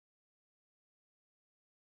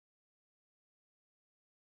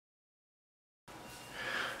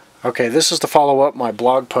Okay, this is to follow up my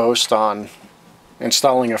blog post on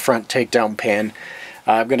installing a front takedown pin.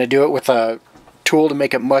 I'm going to do it with a tool to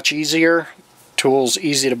make it much easier. Tool's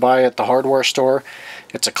easy to buy at the hardware store.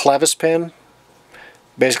 It's a clevis pin.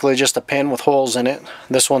 Basically just a pin with holes in it.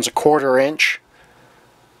 This one's a 1/4 inch.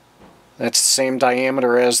 That's the same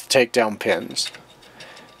diameter as the takedown pins.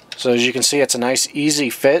 So as you can see, it's a nice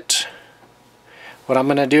easy fit. What I'm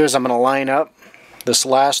going to do is I'm going to line up this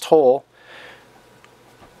last hole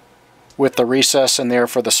with the recess in there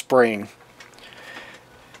for the spring.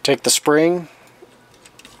 Take the spring,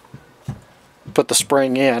 put the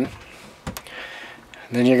spring in,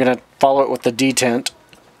 and then you're going to follow it with the detent.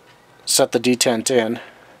 Set the detent in.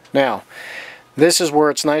 Now, this is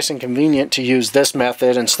where it's nice and convenient to use this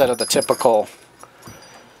method instead of the typical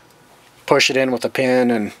push it in with a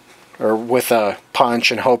pin or with a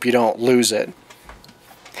punch and hope you don't lose it.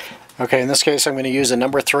 Okay, in this case I'm going to use a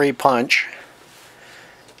number 3 punch.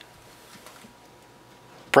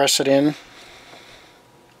 Press it in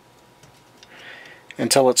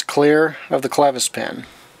until it's clear of the clevis pin.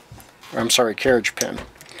 I'm sorry, carriage pin.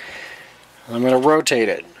 I'm going to rotate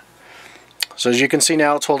it. So as you can see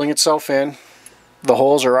now, it's holding itself in. The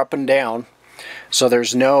holes are up and down, so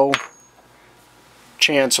there's no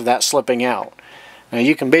chance of that slipping out. Now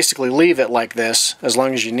you can basically leave it like this as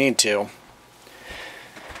long as you need to.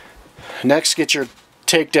 Next, get your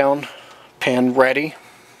takedown pin ready.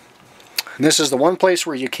 And this is the one place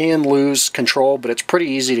where you can lose control, but it's pretty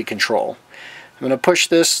easy to control. I'm going to push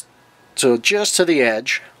this just to the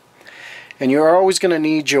edge, and you're always going to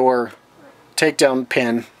need your takedown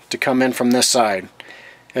pin to come in from this side.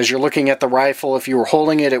 As you're looking at the rifle, if you were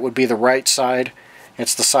holding it, it would be the right side.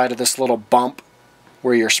 It's the side of this little bump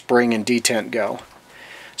where your spring and detent go.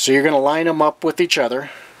 So you're going to line them up with each other,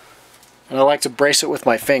 and I like to brace it with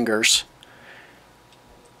my fingers.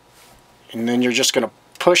 And then you're just going to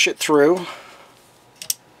push it through.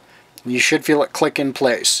 You should feel it click in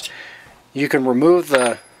place. You can remove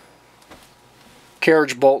the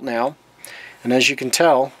carriage bolt now, and as you can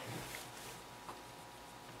tell,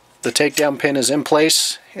 the takedown pin is in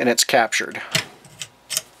place and it's captured.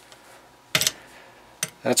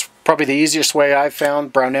 That's probably the easiest way I've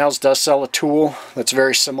found. Brownells does sell a tool that's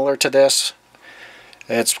very similar to this.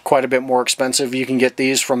 It's quite a bit more expensive. You can get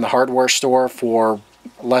these from the hardware store for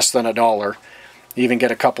less than $1. You even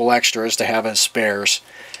get a couple extras to have as spares.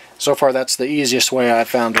 So far that's the easiest way I've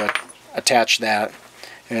found to attach that.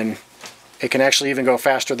 And it can actually even go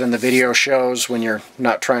faster than the video shows when you're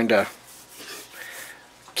not trying to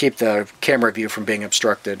keep the camera view from being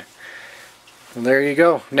obstructed. And there you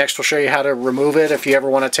go. Next we'll show you how to remove it if you ever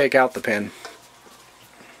want to take out the pin.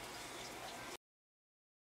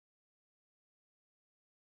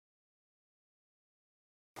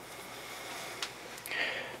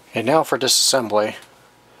 And now for disassembly.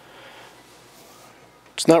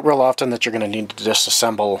 It's not real often that you're going to need to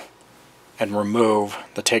disassemble and remove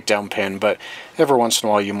the takedown pin, but every once in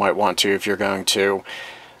a while you might want to if you're going to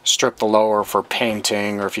strip the lower for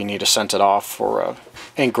painting, or if you need to send it off for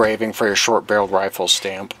engraving for your short-barreled rifle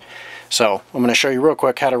stamp. So I'm going to show you real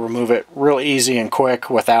quick how to remove it real easy and quick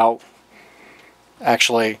without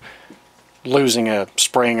actually losing a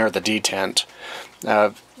spring or the detent.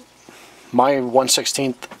 My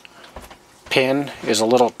 1/16 pin is a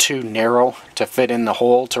little too narrow to fit in the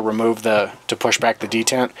hole to remove to push back the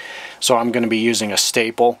detent, so I'm going to be using a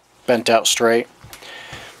staple bent out straight.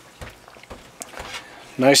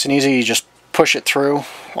 Nice and easy, you just push it through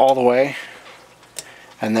all the way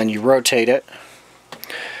and then you rotate it.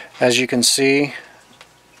 As you can see,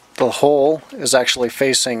 the hole is actually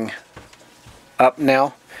facing up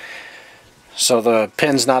now, so the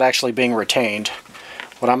pin's not actually being retained.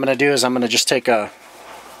 What I'm going to do is I'm going to just take a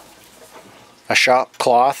shop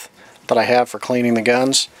cloth that I have for cleaning the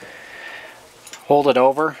guns, hold it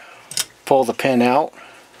over, pull the pin out,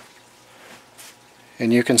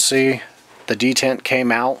 and you can see the detent came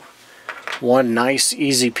out. One nice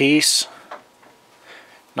easy piece,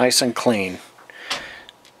 nice and clean.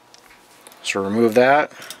 So remove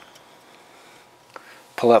that,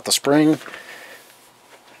 pull out the spring.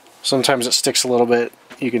 Sometimes it sticks a little bit.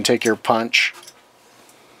 You can take your punch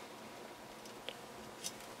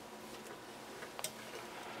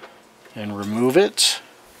and remove it,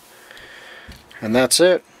 and that's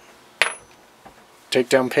it.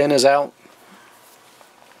 Takedown pin is out.